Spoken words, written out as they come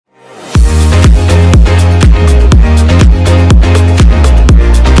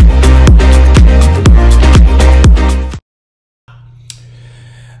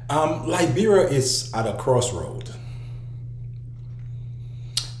Liberia is at a crossroad.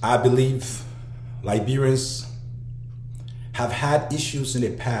 I believe Liberians have had issues in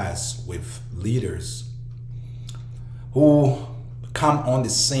the past with leaders who come on the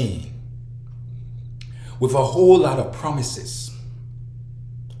scene with a whole lot of promises,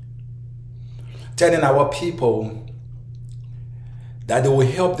 telling our people that they will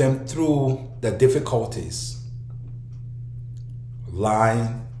help them through the difficulties,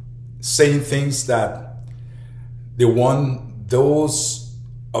 lying, saying things that they want those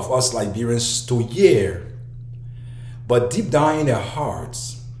of us Liberians to hear, but deep down in their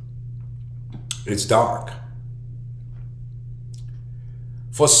hearts, it's dark.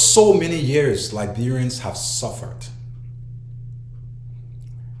 For so many years, Liberians have suffered.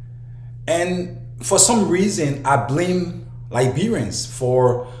 And for some reason, I blame Liberians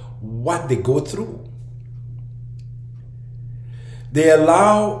for what they go through. They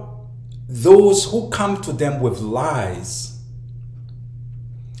allow those who come to them with lies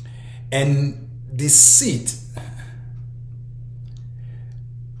and deceit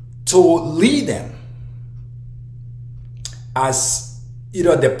to lead them as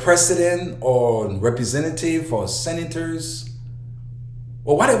either the president or representative or senators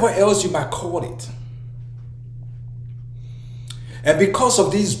or whatever else you might call it. And because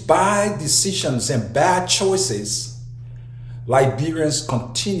of these bad decisions and bad choices, Liberians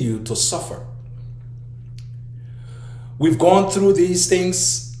continue to suffer. We've gone through these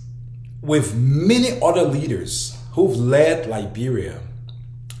things with many other leaders who've led Liberia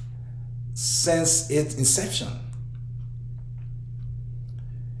since its inception.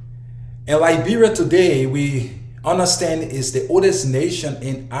 And Liberia today, we understand, is the oldest nation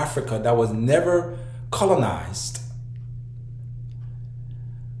in Africa that was never colonized.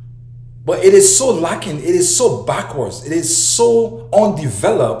 But it is so lacking, it is so backwards, it is so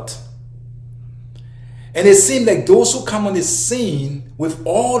undeveloped. And it seems like those who come on the scene with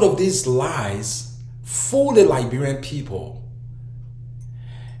all of these lies fool the Liberian people.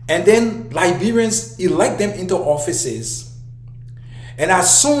 And then Liberians elect them into offices. And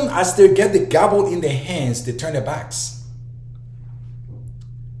as soon as they get the gavel in their hands, they turn their backs.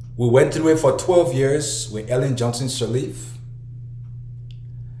 We went through it for 12 years with Ellen Johnson Sirleaf.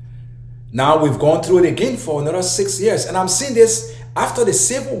 Now we've gone through it again for another 6 years. And I'm seeing this after the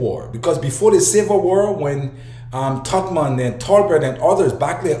Civil War. Because before the Civil War, when Tubman and Tolbert and others,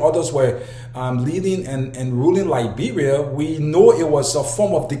 Barclay and others were leading and ruling Liberia, we know it was a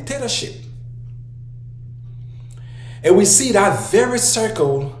form of dictatorship. And we see that very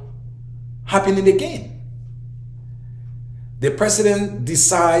circle happening again. The president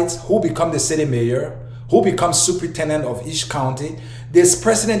decides who becomes the city mayor, who becomes superintendent of each county. This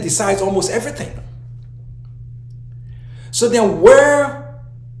president decides almost everything. So then where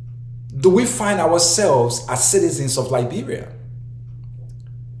do we find ourselves as citizens of Liberia?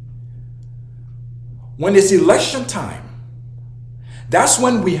 When it's election time, that's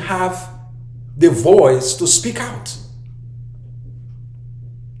when we have the voice to speak out.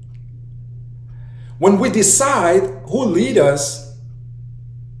 When we decide who leads us,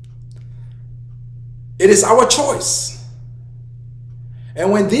 it is our choice.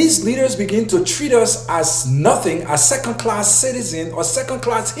 And when these leaders begin to treat us as nothing, as second-class citizens or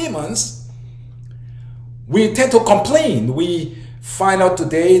second-class humans, we tend to complain. We find out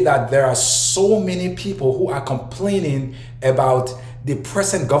today that there are so many people who are complaining about the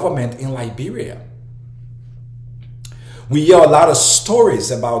present government in Liberia. We hear a lot of stories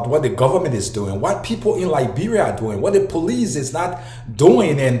about what the government is doing, what people in Liberia are doing, what the police is not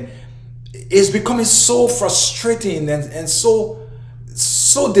doing, and it's becoming so frustrating and so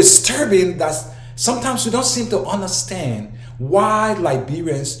disturbing that sometimes we don't seem to understand why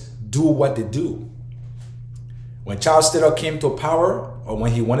Liberians do what they do. When Charles Taylor came to power, or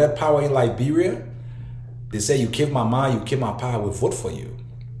when he wanted power in Liberia, they said, "You killed my mom, you killed my pa, we vote for you."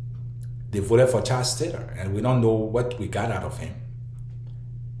 They voted for Charles Taylor, and we don't know what we got out of him.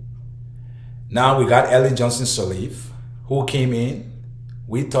 Now we got Ellen Johnson Sirleaf, who came in.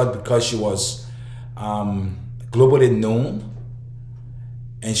 We thought because she was globally known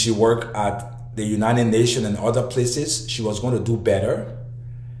and she worked at the United Nations and other places, she was going to do better.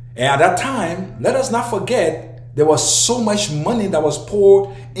 And at that time, let us not forget, there was so much money that was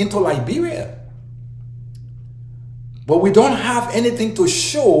poured into Liberia. But we don't have anything to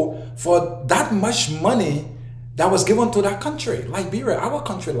show for that much money that was given to that country, Liberia, our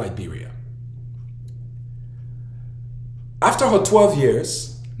country, Liberia. After her 12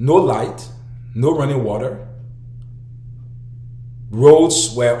 years, no light, no running water,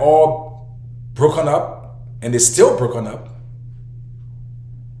 roads were all broken up, and they're still broken up.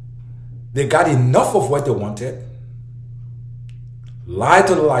 They got enough of what they wanted, lied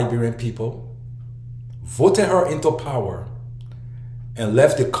to the Liberian people, voted her into power, and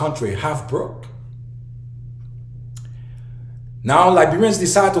left the country half broke. Now Liberians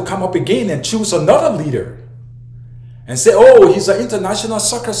decide to come up again and choose another leader and say, oh, he's an international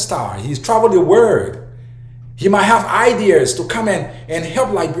soccer star. He's traveled the world. He might have ideas to come in and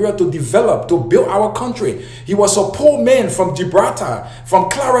help Liberia to develop, to build our country. He was a poor man from Gibraltar, from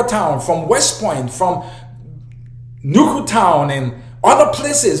Claratown, from West Point, from Nukutown and other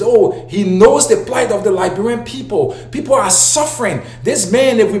places. Oh, he knows the plight of the Liberian people. People are suffering. This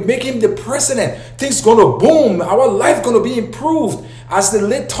man, if we make him the president, things going to boom. Our life going to be improved. As the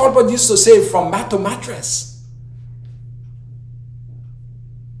late Talbot used to say, from mat to mattress.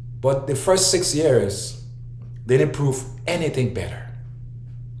 But the first 6 years, they didn't prove anything better.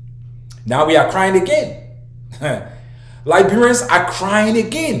 Now we are crying again. Liberians are crying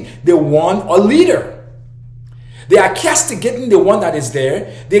again. They want a leader. They are castigating the one that is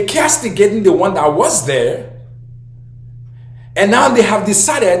there. They're castigating the one that was there. And now they have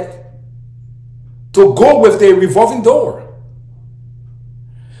decided to go with the revolving door,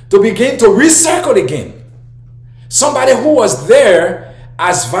 to begin to recircle again. Somebody who was there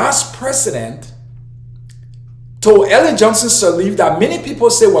as vice president told Ellen Johnson Sirleaf that many people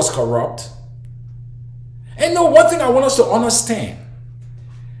say was corrupt. And no, one thing I want us to understand.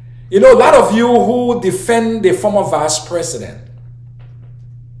 You know, a lot of you who defend the former vice president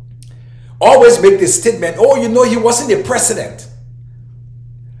always make the statement, oh, you know, he wasn't the president.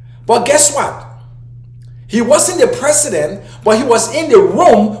 But guess what? He wasn't the president, but he was in the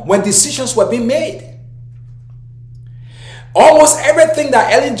room when decisions were being made. Almost everything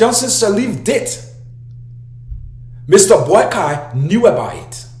that Ellen Johnson Sirleaf did, Mr. Boykai knew about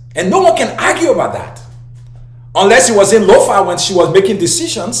it. And no one can argue about that. Unless he was in Lofa when she was making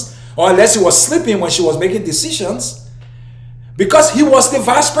decisions, or unless he was sleeping when she was making decisions. Because he was the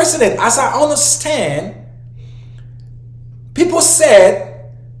vice president. As I understand, people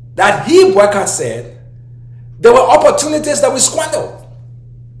said that he, Boykai said, there were opportunities that we squandered.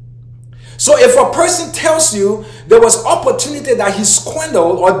 So if a person tells you there was opportunity that he squandered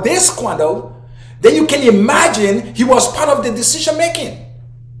or they squandered, then you can imagine he was part of the decision making.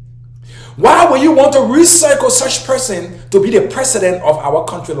 Why would you want to recycle such person to be the president of our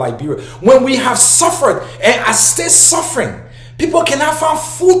country, Liberia, when we have suffered and are still suffering? People cannot find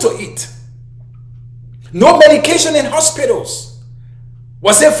food to eat. No medication in hospitals.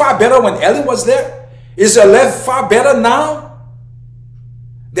 Was it far better when Ellen was there? Is your life far better now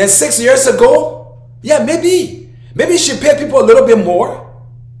than 6 years ago? Yeah, maybe. Maybe she paid people a little bit more.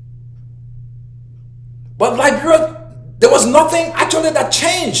 But Liberia, there was nothing actually that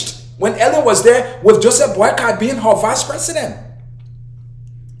changed when Ellen was there with Joseph Boykai being her vice president.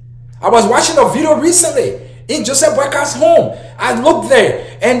 I was watching a video recently in Joseph Boykai's home. I looked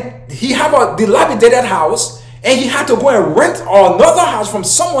there and he had a dilapidated house and he had to go and rent another house from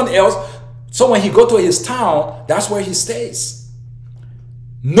someone else. So when he go to his town, that's where he stays.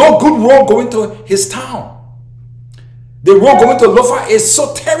 No good road going to his town. The road going to Lofa is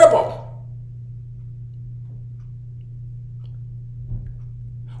so terrible.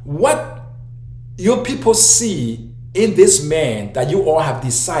 What you people see in this man that you all have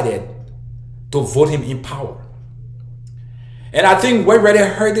decided to vote him in power. And I think we already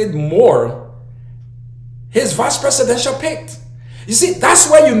heard it more. His vice presidential pick. You see, that's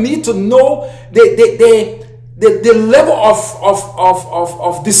where you need to know the level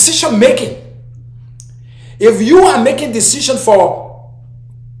of decision making. If you are making decisions for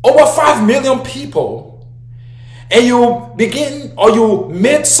over 5 million people, and you begin or you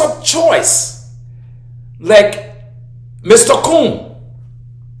made some choice, like Mr. Kuhn.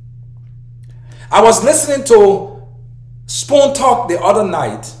 I was listening to Spoon Talk the other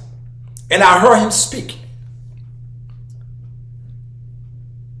night, and I heard him speak.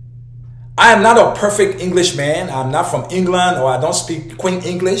 I am not a perfect Englishman. I'm not from England, or I don't speak Queen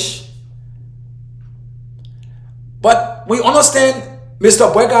English. But we understand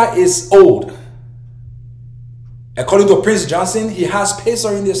Mr. Boykai is old. According to Prince Johnson, he has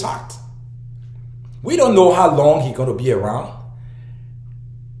pacer in his heart. We don't know how long he's going to be around.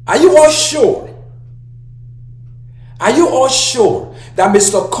 Are you all sure? Are you all sure that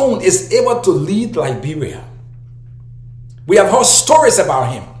Mr. Kuhn is able to lead Liberia? We have heard stories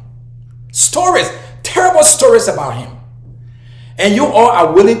about him. Stories, terrible stories about him. And you all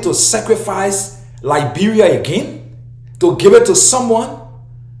are willing to sacrifice Liberia again? To give it to someone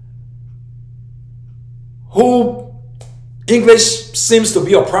who English seems to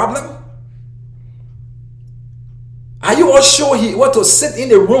be a problem? Are you all sure he ought to sit in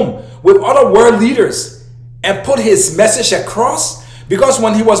the room with other world leaders and put his message across? Because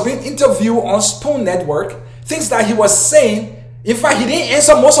when he was being interviewed on Spoon Network, things that he was saying, in fact, he didn't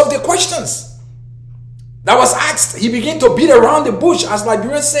answer most of the questions that was asked. He began to beat around the bush, as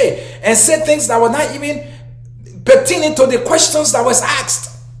Liberians say, and said things that were not even pertaining to the questions that was asked.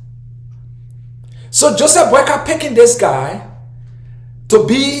 So Joseph Boyka picking this guy to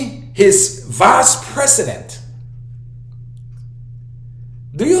be his vice president.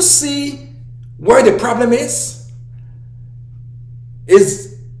 Do you see where the problem is?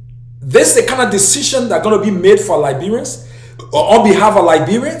 Is this the kind of decision that's going to be made for Liberians or on behalf of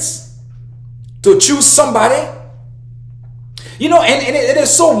Liberians to choose somebody? You know, and it is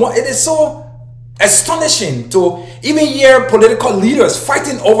so astonishing to even hear political leaders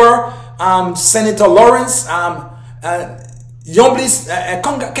fighting over Senator Lawrence, Yomblis,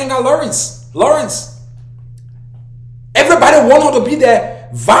 Kenga Lawrence. Everybody want her to be the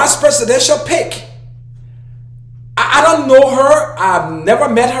vice presidential pick. I don't know her. I've never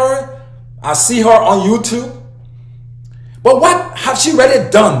met her. I see her on YouTube. But what have she really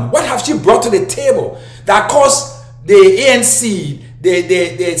done? What have she brought to the table that caused the ANC, the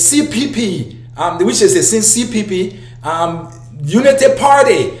CPP, which is the same CPP, Unity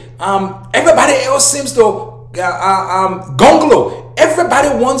Party, everybody else seems to gonglo.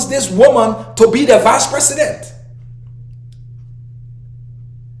 Everybody wants this woman to be the vice president.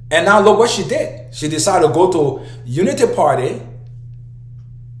 And now look what she did. She decided to go to Unity Party,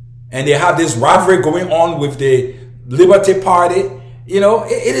 and they have this rivalry going on with the Liberty Party. You know,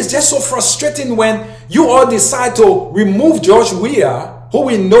 it is just so frustrating when you all decide to remove George Weah, who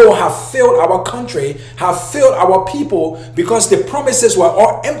we know have failed our country, have failed our people, because the promises were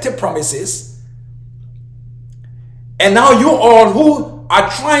all empty promises. And now you all who are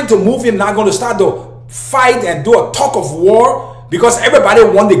trying to move him now going to start to fight and do a talk of war, because everybody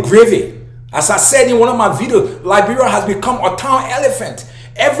want the gravy. As I said in one of my videos, Liberia has become a town elephant.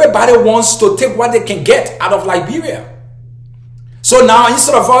 Everybody wants to take what they can get out of Liberia. So now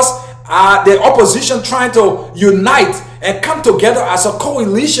instead of us, the opposition trying to unite and come together as a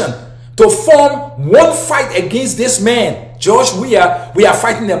coalition to form one fight against this man, George Weah, we are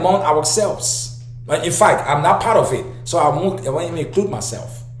fighting among ourselves. In fact, I'm not part of it, so I won't even include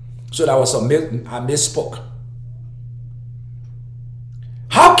myself. So that was I misspoke.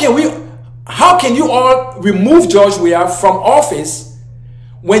 How can you all remove George Weah from office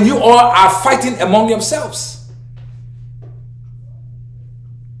when you all are fighting among yourselves?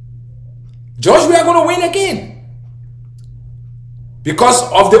 George Weah are going to win again because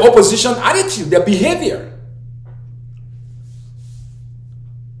of the opposition attitude, their behavior.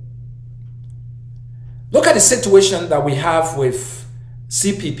 Look at the situation that we have with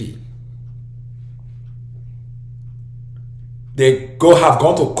CPP. They have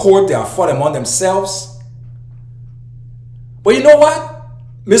gone to court, they have fought among themselves. But you know what?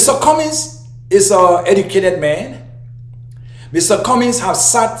 Mr. Cummings is an educated man. Mr. Cummings has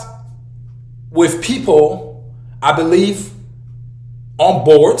sat with people, I believe, on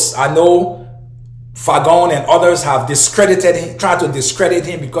boards. I know Fagon and others have discredited him, tried to discredit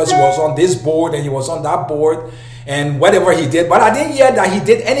him because he was on this board and he was on that board and whatever he did. But I didn't hear that he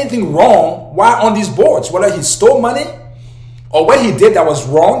did anything wrong while on these boards, whether he stole money or what he did that was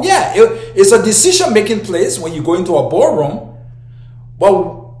wrong. Yeah, it's a decision-making place when you go into a boardroom.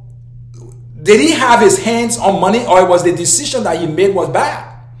 But did he have his hands on money, or was the decision that he made was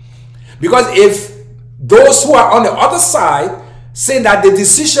bad? Because if those who are on the other side saying that the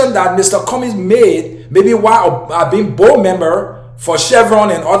decision that Mr. Cummings made, maybe while being board member for Chevron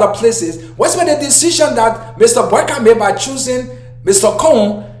and other places, what's been the decision that Mr. Boyka made by choosing Mr.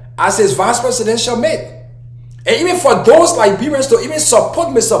 Cohn as his vice presidential mate? And even for those Liberians to even support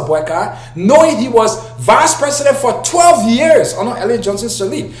Mr. Boyka, knowing he was vice president for 12 years under Ellen Johnson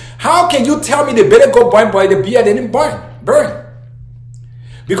Sirleaf, how can you tell me they better go burn by the beer they didn't burn?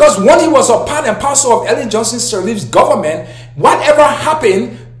 Because when he was a part and parcel of Ellen Johnson Sirleaf's government, whatever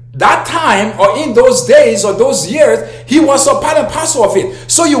happened that time or in those days or those years, he was a part and parcel of it.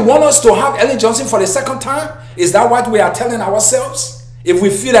 So you want us to have Ellen Johnson for the second time? Is that what we are telling ourselves? If we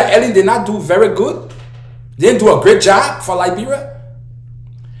feel that Ellen did not do very good, didn't do a great job for Liberia?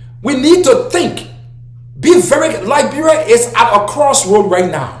 We need to think. Liberia is at a crossroad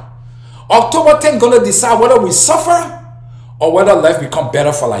right now. October 10th going to decide whether we suffer or whether life become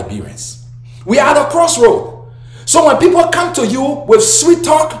better for Liberians. We are at a crossroad. So when people come to you with sweet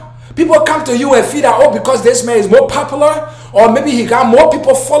talk, people come to you and feel that, oh, because this man is more popular, or maybe he got more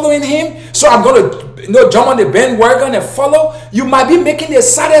people following him, so I'm going to jump on the bandwagon and follow. You might be making the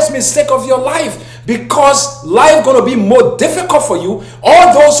saddest mistake of your life, because life going to be more difficult for you.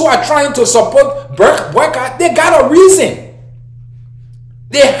 All those who are trying to support boycott, they got a reason.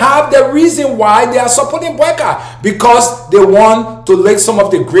 They have the reason why they are supporting boycott, because they want to lick some of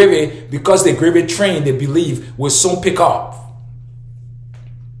the gravy, because the gravy train, they believe, will soon pick up.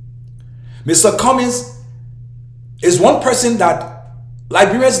 Mr. Cummings is one person that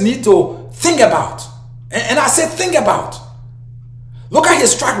Liberians need to think about. And I say think about. Look at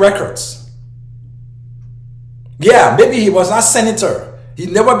his track records. Yeah, maybe he was not senator. He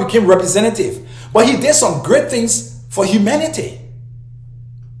never became representative. But he did some great things for humanity.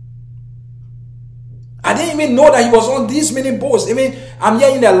 I didn't even know that he was on these many boards. I mean, I'm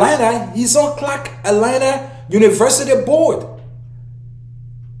here in Atlanta. He's on Clark Atlanta University board.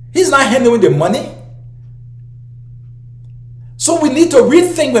 He's not handling the money. So we need to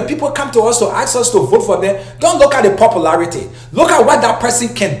rethink when people come to us to ask us to vote for them. Don't look at the popularity. Look at what that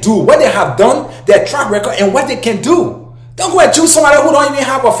person can do, what they have done, their track record, and what they can do. Don't go and choose somebody who don't even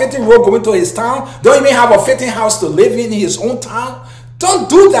have a fitting road going to his town, don't even have a fitting house to live in his own town. Don't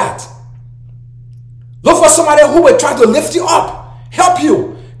do that. Look for somebody who will try to lift you up, help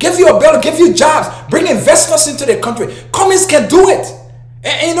you, give you a better, give you jobs, bring investors into the country. Cummings can do it.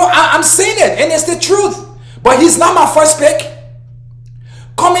 And you know, I'm saying it, and it's the truth. But he's not my first pick.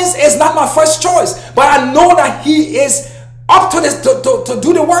 Cummings is not my first choice, but I know that he is up to this to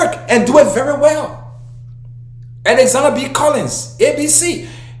do the work and do it very well. Alexander B. Collins, ABC.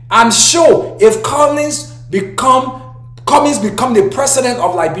 I'm sure if Cummings become the president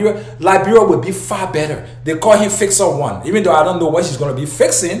of Liberia, Liberia will be far better. They call him Fixer One, even though I don't know what he's going to be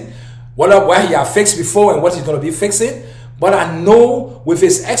fixing, what he has fixed before and what he's going to be fixing. But I know with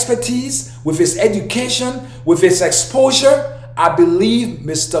his expertise, with his education, with his exposure, I believe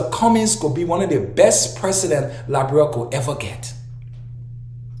Mr. Cummings could be one of the best presidents Liberia could ever get.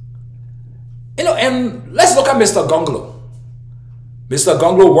 You know, and let's look at Mr. Gonglo. Mr.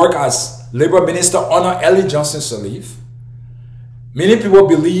 Gonglo worked as Labor Minister under Ellie Johnson Sirleaf. Many people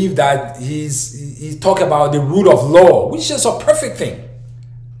believe that he talked about the rule of law, which is a perfect thing.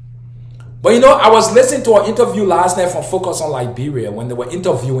 But you know, I was listening to an interview last night from Focus on Liberia when they were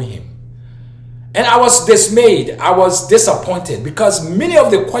interviewing him. And I was dismayed, I was disappointed, because many of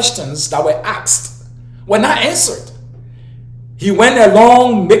the questions that were asked were not answered. He went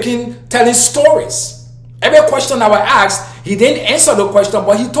along telling stories. Every question that was asked, he didn't answer the question,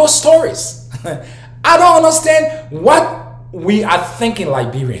 but he told stories. I don't understand what we are thinking,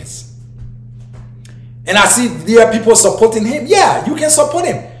 Liberians. And I see there are people supporting him. Yeah, you can support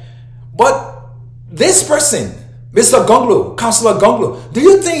him. But this person, Mr. Gonglo, Councillor Gonglo, do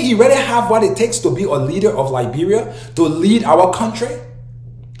you think he really have what it takes to be a leader of Liberia, to lead our country,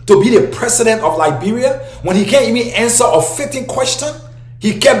 to be the president of Liberia, when he can't even answer a fitting question?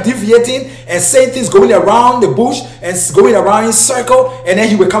 He kept deviating and saying things, going around the bush and going around in circle, and then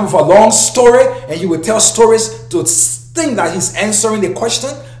he would come with a long story and he would tell stories to think that he's answering the question.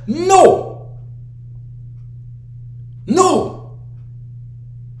 No. No.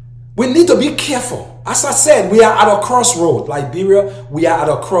 We need to be careful. As I said, we are at a crossroad. Liberia, we are at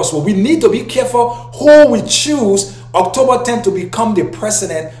a crossroad. We need to be careful who we choose October 10th to become the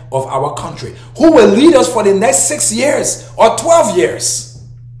president of our country. Who will lead us for the next 6 years or 12 years.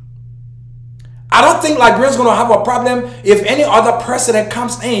 I don't think Liberians going to have a problem if any other president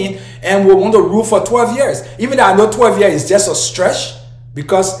comes in and will want to rule for 12 years. Even though I know 12 years is just a stretch,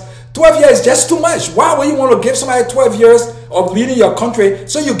 because 12 years is just too much. Why would you want to give somebody 12 years of leading your country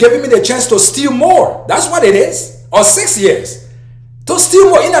so you're giving me the chance to steal more? That's what it is. Or 6 years. To steal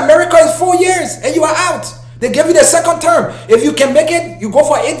more. In America, it's 4 years and you are out. They give you the second term. If you can make it, you go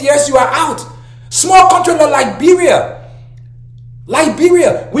for 8 years, you are out. Small country like Liberia.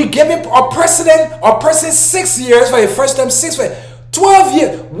 Liberia, we give him a person 6 years for the first term, 6 for 12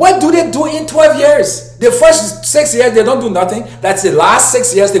 years. What do they do in 12 years? The first 6 years, they don't do nothing. That's the last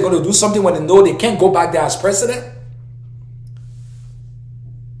 6 years, they're going to do something when they know they can't go back there as president.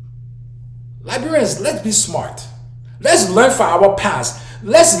 Liberians, let's be smart. Let's learn from our past.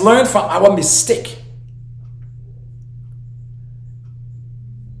 Let's learn from our mistake.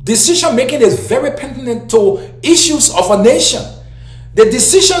 Decision making is very pertinent to issues of a nation. The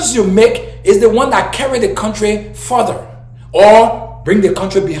decisions you make is the one that carry the country further or bring the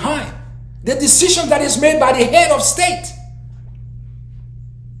country behind. The decision that is made by the head of state.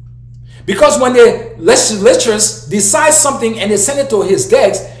 Because when the legislatures decide something and they send it to his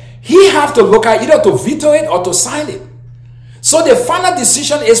desk, he have to look at either to veto it or to sign it. So the final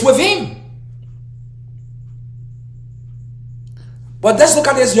decision is with him. But let's look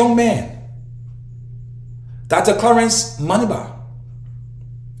at this young man, Dr. Clarence Maniba,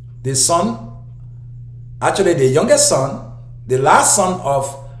 the son Actually, the youngest son, the last son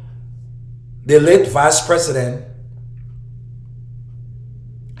of the late Vice President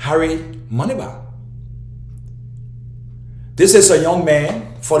Harry Moniba. This is a young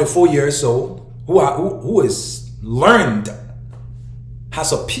man, 44 years old, who is learned,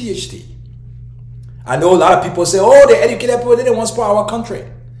 has a PhD. I know a lot of people say, oh, the educated people, they didn't want to spoil our country.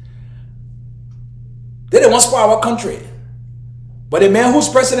 They didn't want to spoil our country. But the man who's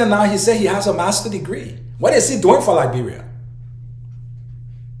president now, he said he has a master's degree. What is he doing for Liberia?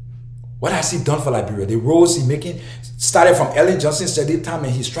 What has he done for Liberia? The roads he's making started from Ellen Johnson's study time,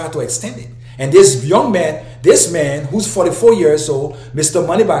 and he's trying to extend it. And this young man, this man who's 44 years old, Mr.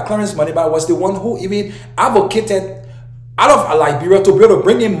 Moniba, Clarence Moniba, was the one who even advocated out of Liberia to be able to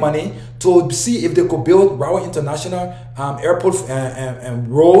bring in money to see if they could build Rawa International Airport and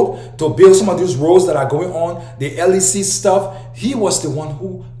road, to build some of these roads that are going on, the LEC stuff. He was the one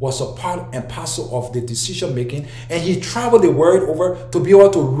who was a part and parcel of the decision making, and he traveled the world over to be able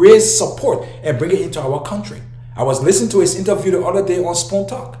to raise support and bring it into our country. I was listening to his interview the other day on Spoon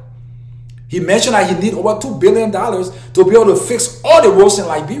Talk. He mentioned that he need over $2 billion to be able to fix all the roads in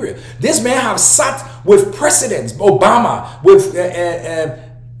Liberia. This man have sat with presidents, Obama, with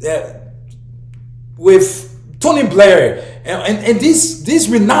Tony Blair, and these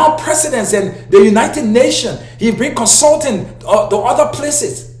renowned presidents and the United Nations. He's been consulting the other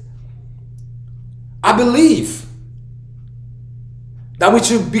places. I believe that we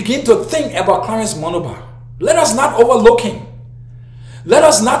should begin to think about Clarence Moniba. Let us not overlook him. Let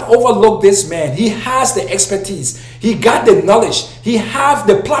us not overlook this man. He has the expertise. He got the knowledge. He has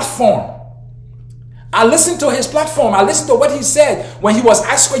the platform. I listened to his platform. I listened to what he said when he was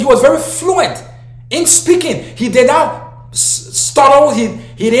asked. He was very fluent in speaking. He did not stuttle. He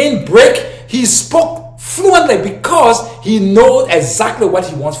didn't break. He spoke fluently because he knows exactly what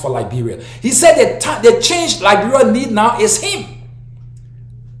he wants for Liberia. He said that the change Liberia need now is him.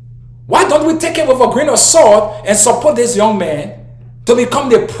 Why don't we take him with a grain of salt and support this young man to become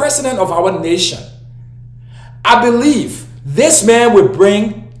the president of our nation? I believe this man will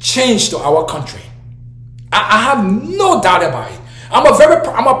bring change to our country. I have no doubt about it.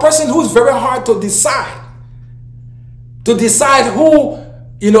 I'm a person who's very hard to decide. To decide who,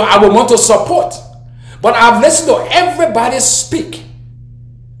 I would want to support. But I've listened to everybody speak.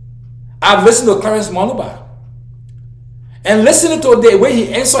 I've listened to Clarence Moniba. And listening to the way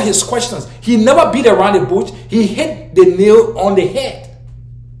he answered his questions, he never beat around the bush. He hit the nail on the head.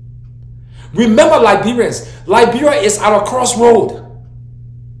 Remember, Liberians, Liberia is at a crossroad.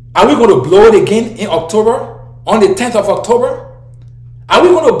 Are we going to blow it again in October, on the 10th of October? Are we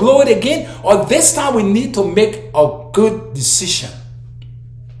going to blow it again? Or this time we need to make a good decision?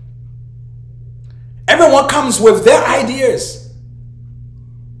 Everyone comes with their ideas.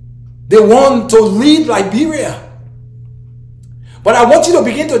 They want to lead Liberia. But I want you to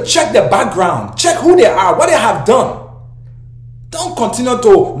begin to check the background. Check who they are, what they have done. Don't continue to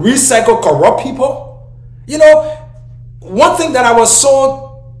recycle corrupt people. One thing that I was so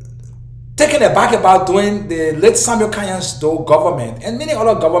taken aback about during the late Samuel Kanyan's government and many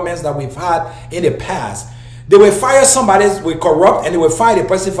other governments that we've had in the past, they will fire somebody with corrupt, and they will fire the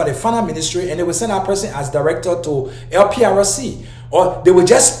person for the finance ministry, and they will send that person as director to LPRC. Or they will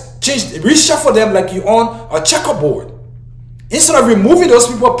just reshuffle them like you own a checkerboard. Instead of removing those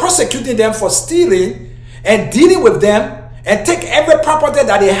people, prosecuting them for stealing and dealing with them, and take every property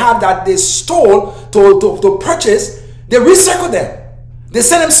that they have that they stole to purchase, they recycle them. They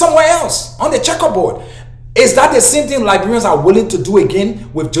send them somewhere else on the checkerboard. Is that the same thing Liberians are willing to do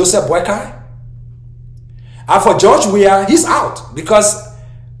again with Joseph Boakai? And for George Weah, he's out, because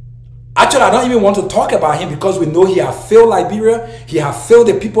actually I don't even want to talk about him, because we know he has failed Liberia. He has failed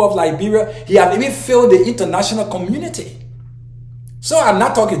the people of Liberia. He has even failed the international community. So I'm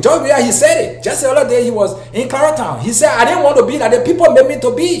not talking. George Weah, he said it. Just the other day he was in Claratown. He said, I didn't want to be that the people made me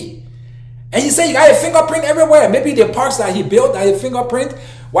to be. And he said, you got a fingerprint everywhere. Maybe the parks that he built are a fingerprint.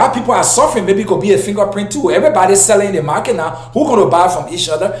 While people are suffering, maybe it could be a fingerprint too. Everybody's selling in the market now. Who's going to buy from each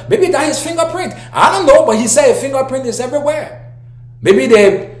other? Maybe that is fingerprint. I don't know, but he said a fingerprint is everywhere. Maybe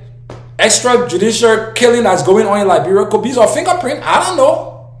the extrajudicial killing that's going on in Liberia could be a fingerprint. I don't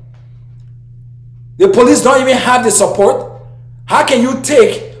know. The police don't even have the support. How can you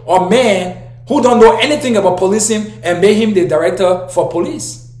take a man who don't know anything about policing and make him the director for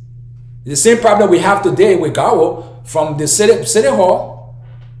police? The same problem we have today with Gawo from the city hall.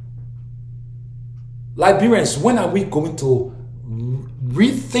 Liberians, when are we going to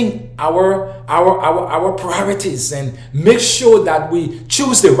rethink our priorities and make sure that we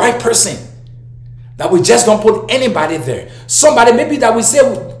choose the right person? That we just don't put anybody there. Somebody maybe that we say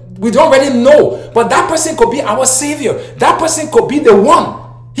We don't already know. But that person could be our savior. That person could be the one.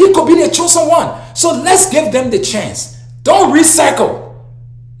 He could be the chosen one. So let's give them the chance. Don't recycle.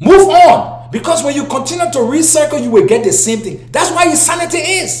 Move on. Because when you continue to recycle, you will get the same thing. That's why insanity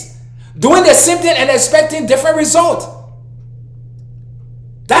is. Doing the same thing and expecting different result.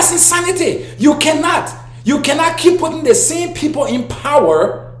 That's insanity. You cannot keep putting the same people in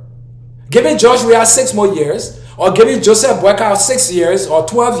power, giving George Weah 6 more years, or giving Joseph Boyka 6 years or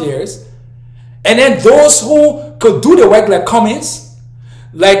 12 years, and then those who could do the work like Cummings,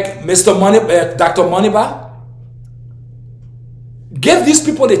 like Dr. Moniba, give these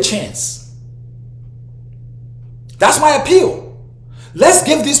people the chance. That's my appeal. Let's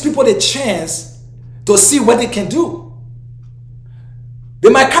give these people the chance to see what they can do. They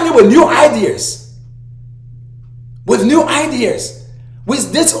might come in with new ideas. With new ideas.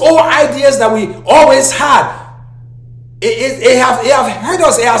 With these old ideas that we always had. It have hurt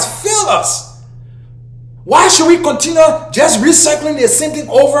us. It has failed us. Why should we continue just recycling the same thing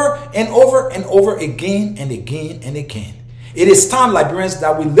over and over and over again and again and again? It is time, Liberians,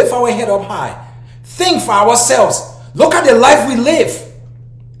 that we lift our head up high. Think for ourselves. Look at the life we live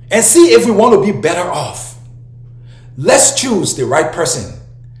and see if we want to be better off. Let's choose the right person,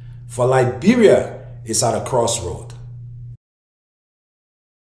 for Liberia is at a crossroad.